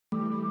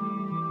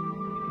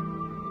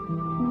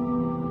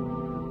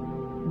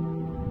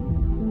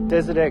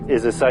Desert X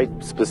is a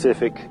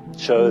site-specific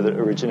show that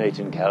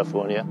originated in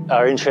California.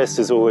 Our interest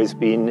has always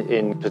been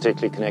in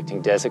particularly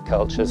connecting desert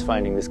cultures,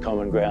 finding this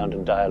common ground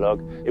and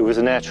dialogue. It was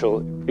a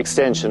natural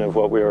extension of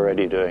what we were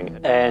already doing.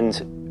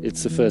 And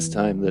it's the first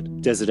time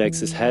that Desert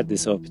X has had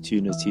this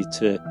opportunity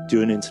to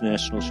do an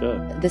international show.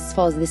 This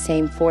falls the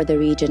same for the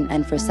region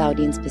and for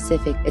Saudi in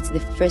specific. It's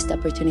the first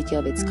opportunity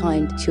of its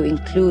kind to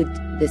include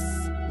this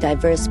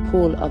diverse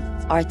pool of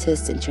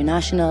artists,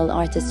 international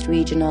artists,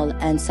 regional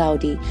and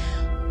Saudi.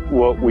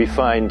 What we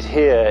find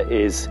here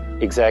is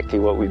exactly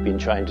what we've been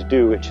trying to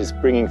do, which is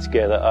bringing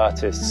together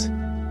artists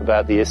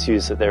about the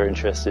issues that they're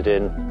interested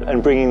in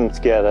and bringing them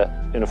together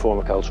in a form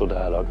of cultural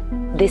dialogue.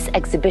 This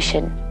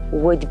exhibition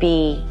would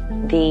be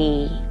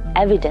the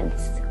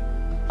evidence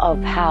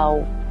of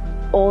how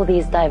all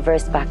these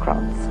diverse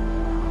backgrounds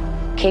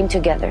came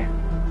together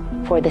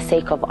for the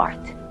sake of art.